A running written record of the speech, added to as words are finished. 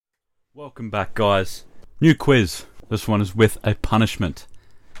Welcome back, guys. New quiz. This one is with a punishment.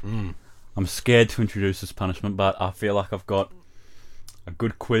 I'm scared to introduce this punishment, but I feel like I've got a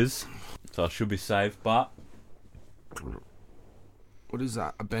good quiz, so I should be safe, but... What is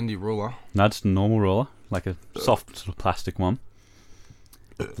that? A bendy ruler? No, it's a normal ruler, like a soft sort of plastic one.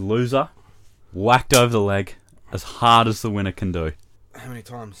 The loser, whacked over the leg as hard as the winner can do. How many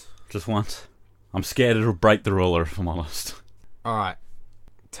times? Just once. I'm scared it'll break the ruler, if I'm honest. Alright.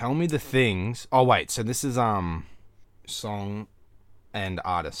 Tell me the things... Oh, wait. So this is, song and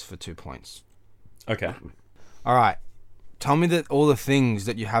artist for 2 points. Okay. Alright. Tell me that all the things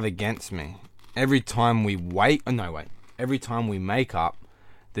that you have against me. Every time we wait... Oh, no, wait. Every time we make up,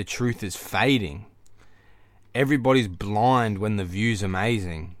 the truth is fading. Everybody's blind when the view's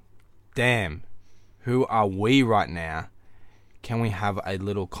amazing. Damn. Who are we right now? Can we have a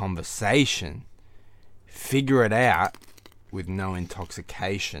little conversation? Figure it out with no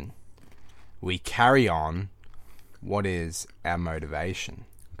intoxication. We carry on. What is our motivation?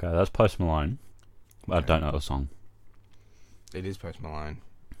 Okay, that's Post Malone. I don't know the song. It is Post Malone.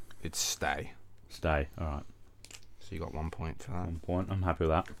 It's Stay. Stay, alright. So you got 1 point for that. 1 point, I'm happy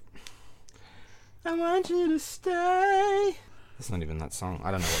with that. I want you to stay. That's not even that song.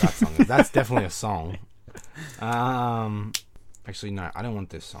 I don't know what that song is. That's definitely a song. Actually, no, I don't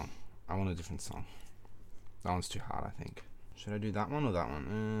want this song. I want a different song. That one's too hard, I think. Should I do that one or that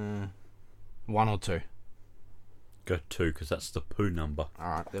one? 1 or 2. Go 2, because that's the poo number.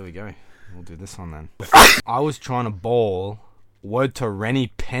 Alright, there we go. We'll do this one then. I was trying to ball. Word to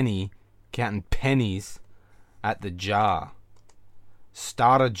Rennie Penny, counting pennies at the jar.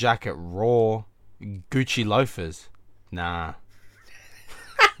 Starter jacket raw. Gucci loafers. Nah.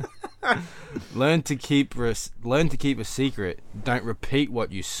 Learn to keep a secret. Don't repeat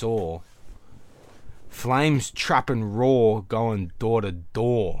what you saw. Flames trapping raw, going door to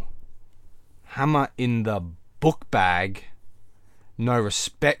door. Hammer in the book bag. No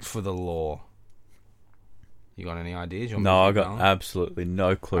respect for the law. You got any ideas? No, I got absolutely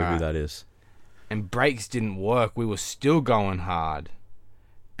no clue who that is. And brakes didn't work. We were still going hard.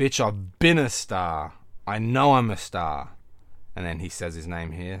 Bitch, I've been a star. I know I'm a star. And then he says his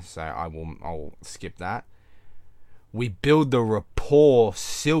name here, so I'll skip that. We build the rapport,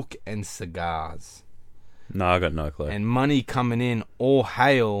 silk and cigars. No, I got no clue. And money coming in, all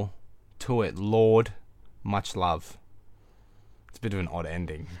hail to it, Lord. Much love. It's a bit of an odd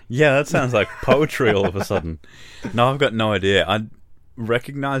ending. Yeah, that sounds like poetry all of a sudden. No, I've got no idea. I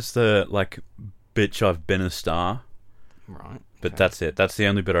recognise the, bitch, I've been a star. Right. But that's it. That's the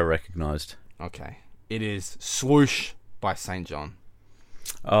only bit I recognised. Okay. It is Swoosh by St. John.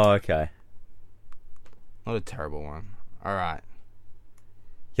 Oh, okay. Not a terrible one. Alright.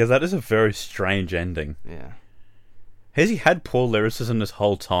 Yeah, that is a very strange ending. Yeah. Has he had poor lyricism this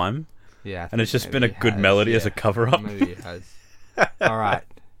whole time? Yeah. And it's just been a good melody as a cover-up? Maybe he has. Alright.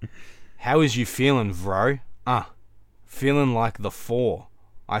 How is you feeling, bro? Feeling like the 4.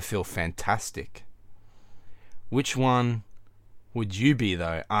 I feel fantastic. Which one would you be,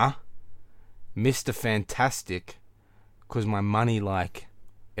 though, Mr. Fantastic, 'cause my money like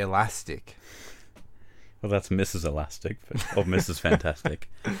elastic. Well, that's Mrs. Elastic, or Mrs. Fantastic.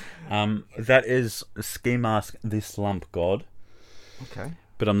 That is Ski Mask, The Slump God. Okay.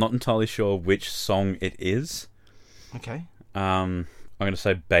 But I'm not entirely sure which song it is. Okay. I'm going to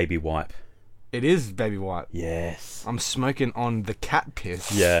say Baby Wipe. It is Baby Wipe. Yes. I'm smoking on the cat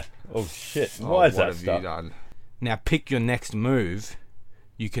piss. Yeah. Oh, shit. Why is that What stuff? have you done? Now pick your next move.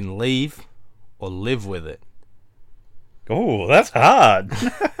 You can leave or live with it. Oh, that's hard.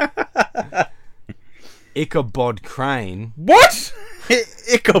 Ichabod Crane. What?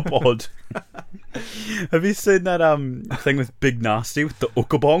 Ichabod. Have you seen that thing with Big Nasty with the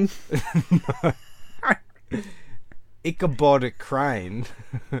Ukabong? Ichabod Crane.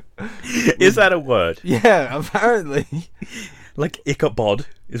 Is that a word? Yeah, apparently. Like Ichabod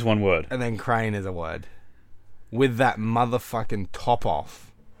is one word. And then Crane is a word. With that motherfucking top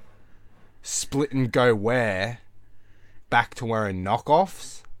off. Split and go where? Back to wearing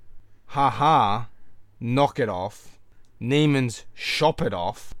knockoffs? Ha ha. Knock it off. Neiman's shop it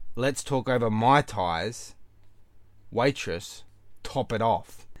off. Let's talk over my ties. Waitress, top it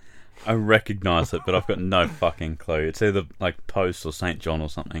off. I recognise it, but I've got no fucking clue. It's either Post or St. John or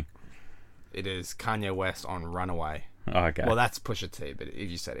something. It is Kanye West on Runaway. Okay. Well, that's Pusha T, but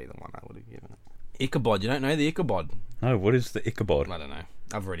if you said either one, I would have given it. Ichabod, you don't know the Ichabod? No, what is the Ichabod? I don't know.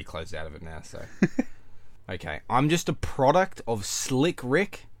 I've already closed out of it now, so. Okay. I'm just a product of Slick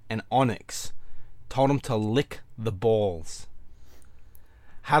Rick and Onyx. Told him to lick the balls.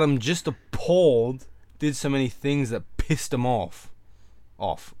 Had him just appalled. Did so many things that pissed him off.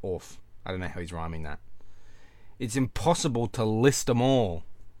 Off. I don't know how he's rhyming that. It's impossible to list them all.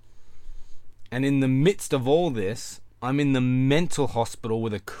 And in the midst of all this, I'm in the mental hospital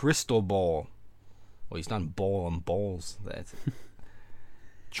with a crystal ball. Well, he's done ball and balls there.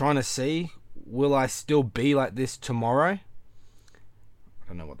 Trying to see, will I still be like this tomorrow? I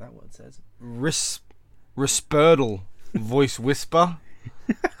don't know what that word says. Respirtle, voice whisper.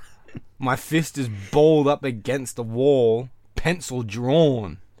 My fist is balled up against the wall, pencil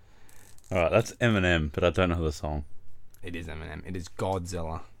drawn. Alright, that's Eminem, but I don't know the song. It is Eminem. It is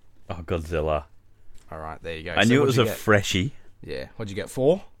Godzilla. Oh, Godzilla. Alright, there you go. I knew it was a freshie. Yeah. What'd you get,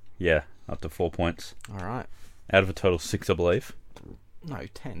 4? Yeah, up to 4 points. Alright. Out of a total 6, I believe. No,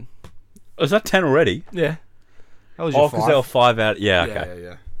 10. Oh, is that 10 already? Yeah. That was your 5. Because they were 5 out. Yeah, okay.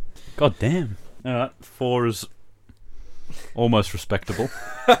 Yeah. God damn. Alright, 4 is almost respectable.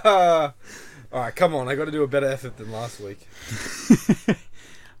 Alright, come on. I got to do a better effort than last week.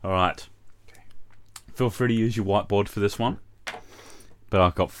 Alright. Feel free to use your whiteboard for this one. But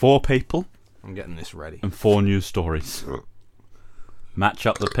I've got 4 people I'm getting this ready. and 4 news stories. Match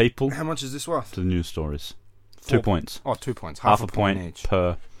up the people How much is this worth? to the news stories. 4 2 points. Oh, 2 points. Half a point each.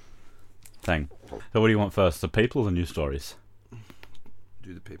 per thing. So what do you want first? The people or the news stories?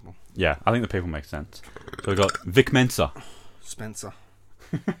 Do the people. Yeah, I think the people make sense. So we've got Vic Mensa. Spencer.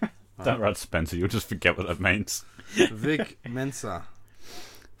 Don't write Spencer, you'll just forget what that means. Vic Mensa.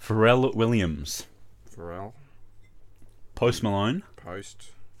 Pharrell Williams. Pharrell. Post Malone.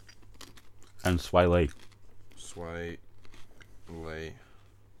 Post. And Sway Lee. Sway. Lee.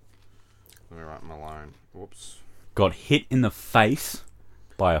 Let me write Malone. Whoops. Got hit in the face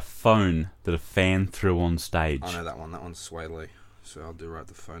by a phone that a fan threw on stage. I know that one. That one's Sway Lee. So I'll do right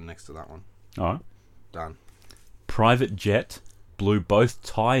the phone next to that one. Alright. Done. Private jet blew both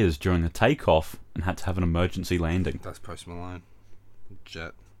tyres during a takeoff and had to have an emergency landing. That's Post Malone.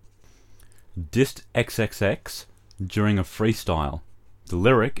 Jet. Dissed XXX during a freestyle. The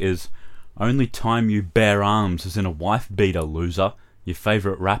lyric is, "Only time you bear arms is in a wife beater, loser. Your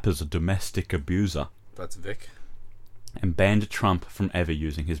favourite rapper's a domestic abuser." That's Vic. And banned Trump from ever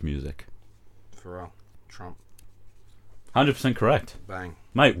using his music. Pharrell. Trump. 100% correct. Bang.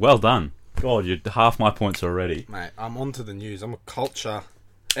 Mate, well done. God, you're half my points already. Mate, I'm onto the news. I'm a culture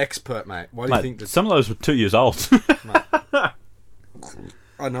expert, mate. Why do Mate, you think that... some of those were 2 years old.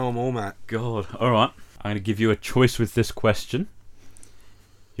 I know them all, mate. God. Alright. I'm going to give you a choice with this question.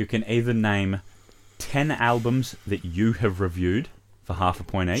 You can either name 10 albums that you have reviewed for half a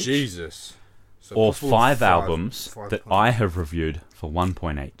point each. Jesus. So Or possible 5 albums five that points. I have reviewed for 1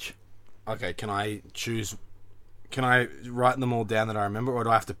 point each. Okay, can I choose... Can I write them all down that I remember, or do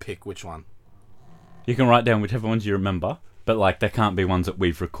I have to pick which one? You can write down whichever ones you remember, but like they can't be ones that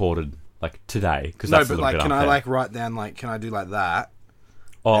we've recorded like today because No, that's a but little like, bit can I unfair. like write down like, can I do like that?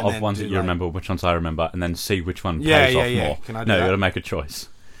 Or and of then ones do, that you like- remember, which ones I remember, and then see which one Yeah, pays yeah, off yeah. more. Can I do no, that? you got to make a choice.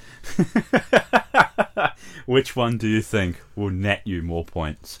 Which one do you think will net you more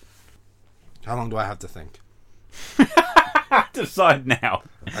points? How long do I have to think? Decide now.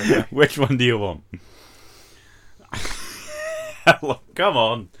 Okay. Which one do you want? Come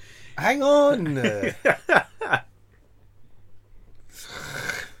on. Hang on.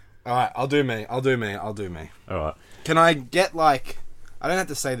 Alright, I'll do me. All right. Can I get like... I don't have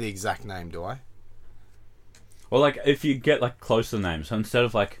to say the exact name, do I? Well, like if you get like closer names, so instead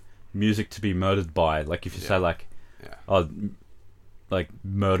of like music to be murdered by, like if you say like, Yeah. like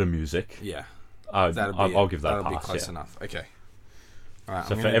murder music, Yeah. I'll give that a That'll be pass. close Yeah. enough. Okay. Alright,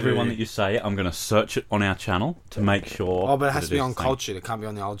 So for everyone that you say, I'm going to search it on our channel to make sure. Oh, but it that has to be is on the thing. Cold Shit. It can't be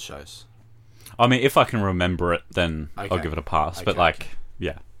on the old shows. I mean, if I can remember it, then I'll Okay. give it a pass. But Okay, like,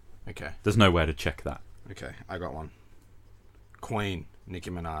 yeah, Okay. there's no way to check that. Okay, I got one. Queen, Nicki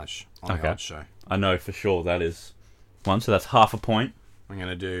Minaj, on Okay. the old show. I know for sure that is one. So that's half a point. I'm going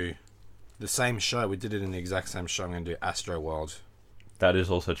to do the same show. We did it in the exact same show. I'm going to do Astro World. That is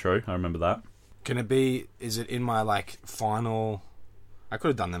also true. I remember that. Can it be... Is it in my, like, final... I could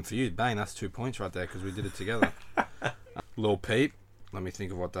have done them for you. Bang, that's 2 points right there because we did it together. Lil Peep. Let me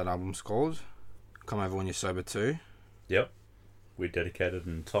think of what that album's called. Come Over When You're Sober Too. Yep. We dedicated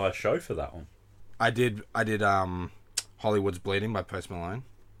an entire show for that one. I did Hollywood's Bleeding by Post Malone.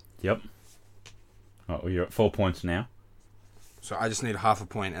 Yep. Oh, well, you're at 4 points now. So I just need half a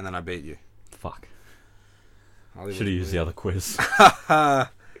point and then I beat you. Fuck. Hollywood's Should have used the Bleeding. other quiz.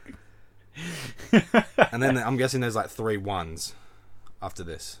 And then I'm guessing there's like 3 ones after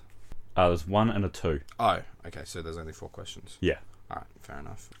this. There's 1 and a 2. Oh, okay. So there's only 4 questions. Yeah. All right, fair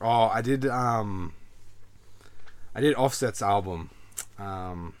enough. Oh, I did Offset's album.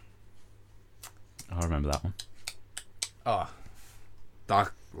 I remember that one. Oh,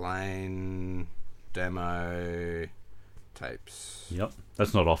 Duck Lane demo tapes. Yep.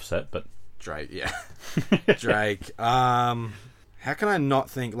 That's not Offset, but Drake, yeah. Drake. How can I not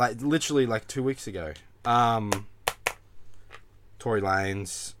think? Like, literally, like 2 weeks ago. Tory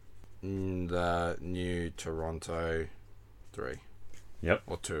Lanez, the new Toronto 3. Yep.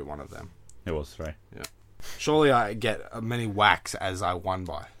 Or 2, one of them. It was 3. Yeah. Surely I get as many whacks as I won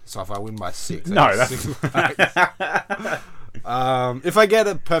by. So if I win by 6, I No, get that's 6 whacks. If I get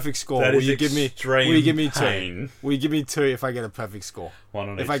a perfect score, That will is you give me? extreme Will you give me pain. 2? Will you give me 2 if I get a perfect score? One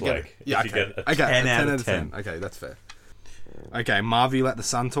on If each I get leg. it, yeah, If okay. you get a Okay, 10 a out 10 of 10. Okay, that's fair. Okay, Marvy Let the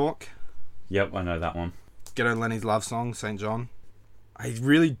Sun Talk. Yep, I know that one. Ghetto Lenny's love song, St. John. I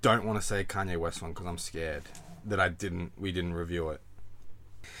really don't want to say Kanye West one because I'm scared that we didn't review it.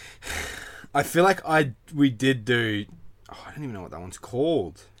 I feel like we did do. Oh, I don't even know what that one's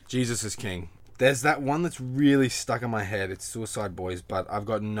called. Jesus is King. There's that one that's really stuck in my head. It's Suicide Boys, but I've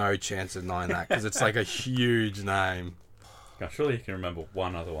got no chance of knowing that because it's like a huge name. Now, surely you can remember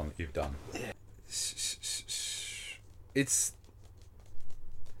one other one that you've done. It's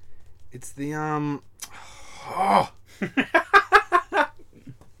the Oh.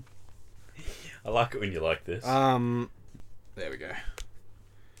 I like it when you like this. There we go.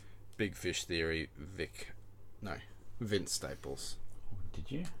 Big Fish Theory, Vince Staples. Did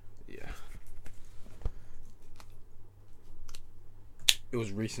you? Yeah. It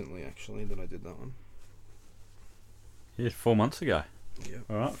was recently, actually, that I did that one. Yeah, 4 months ago. Yeah.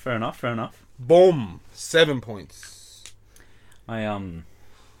 Alright, fair enough. Boom! 7 points. I,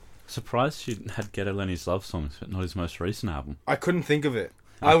 surprised you had Ghetto Lenny's love songs, but not his most recent album. I couldn't think of it.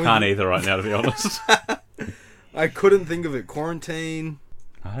 I can't either right now, to be honest. I couldn't think of it. Quarantine.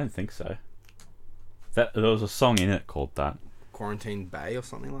 I don't think so. There was a song in it called that. Quarantine Bay or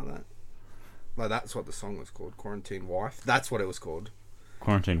something like that. Like, that's what the song was called. Quarantine Wife. That's what it was called.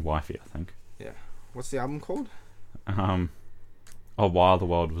 Quarantine Wifey, I think. Yeah. What's the album called? While the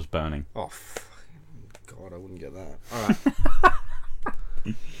World Was Burning. Oh, God, I wouldn't get that.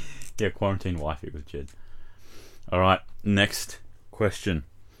 Alright. Yeah, Quarantine Wifey with Jid. Alright, next question.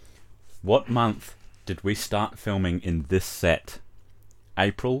 What month did we start filming in this set?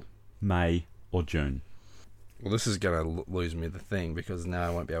 April, May, or June? Well, this is going to lose me the thing because now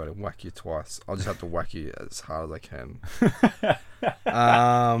I won't be able to whack you twice. I'll just have to whack you as hard as I can.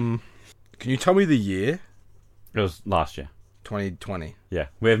 Can you tell me the year? It was last year. 2020. Yeah,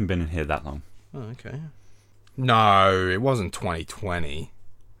 we haven't been in here that long. Oh, okay. No, it wasn't 2020.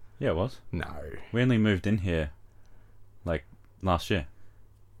 Yeah, it was. No. We only moved in here, like, last year.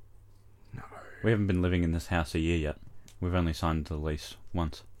 No. We haven't been living in this house a year yet. We've only signed the lease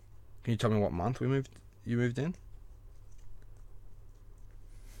once. Can you tell me what month you moved in?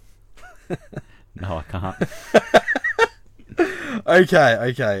 No, I can't.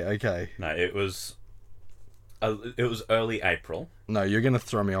 Okay. No, it was early April. No, you're going to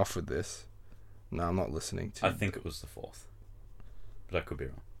throw me off with this. No, I'm not listening to I you. think it was the 4th. But I could be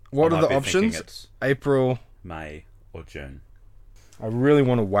wrong. What I are might the be thinking options? it's April. May or June. I really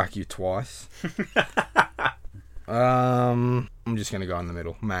want to whack you twice. I'm just going to go in the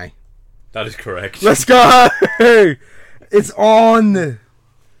middle. May. That is correct. Let's go! It's on!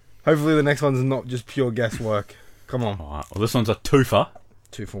 Hopefully the next one's not just pure guesswork. Come on. Alright, well this one's a twofer.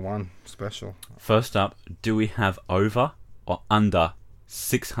 2 for 1. Special. First up, do we have over or under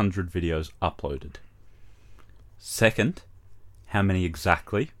 600 videos uploaded? Second, how many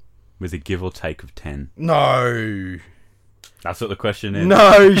exactly, with a give or take of 10? No. That's what the question is.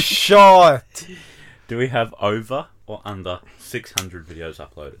 No shot. Do we have over or under 600 videos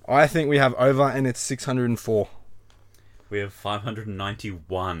uploaded? I think we have over and it's 604. We have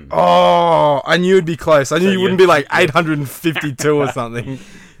 591. Oh, I knew it'd be close. I knew So you wouldn't be like 852 or something.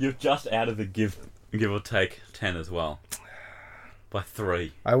 You're just out of the give or take 10 as well. By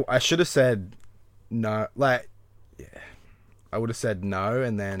 3. I should have said no. Like, yeah. I would have said no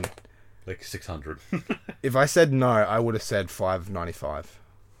and then... Like 600. If I said no, I would have said 595.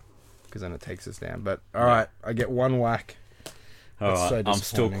 Because then it takes us down. But, alright, I get one whack. Alright, so I'm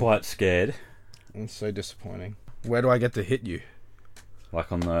still disappointing. quite scared. It's so disappointing. Where do I get to hit you?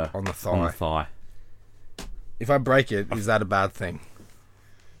 Like on the thigh. On the thigh. If I break it, is that a bad thing?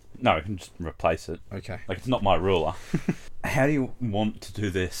 No, I can just replace it. Okay. Like, it's not my ruler. How do you want to do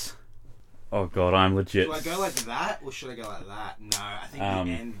this? Oh god, I'm legit. Do I go like that, or should I go like that? No, I think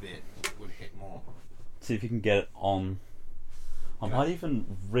the end bit would hit more. See if you can get it on. I might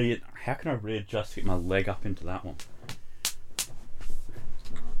even how can I readjust to get my leg up into that one?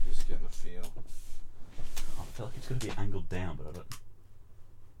 Just getting a feel. I feel like it's going to be angled down, but I don't.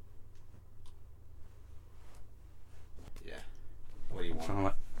 Yeah. What do you want? Trying to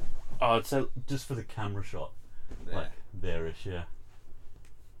like, oh, I'd say just for the camera shot, There. like there-ish, yeah.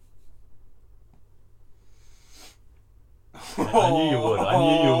 I knew you would. I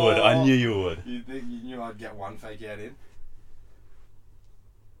knew you would. I knew you would. You think you knew I'd get one fake out in?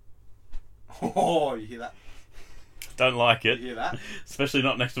 Oh, you hear that? Don't like You it, hear that? especially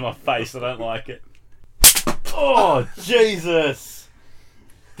not next to my face. I don't like it. Oh Jesus!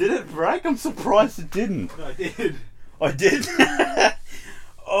 Did it break? I'm surprised it didn't. No, I did. I did.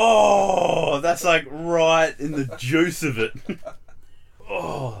 Oh, that's like right in the juice of it.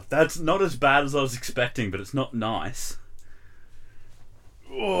 Oh, that's not as bad as I was expecting, but it's not nice.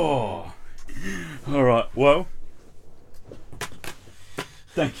 Oh. Alright, well,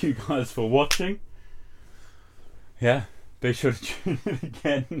 thank you guys for watching. Yeah, be sure to tune in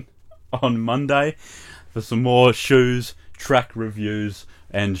again on Monday for some more shoes, track reviews,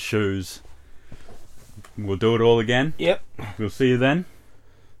 and shoes. We'll do it all again. Yep. We'll see you then.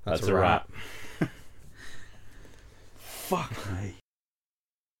 That's That's a a wrap. wrap. Fuck me.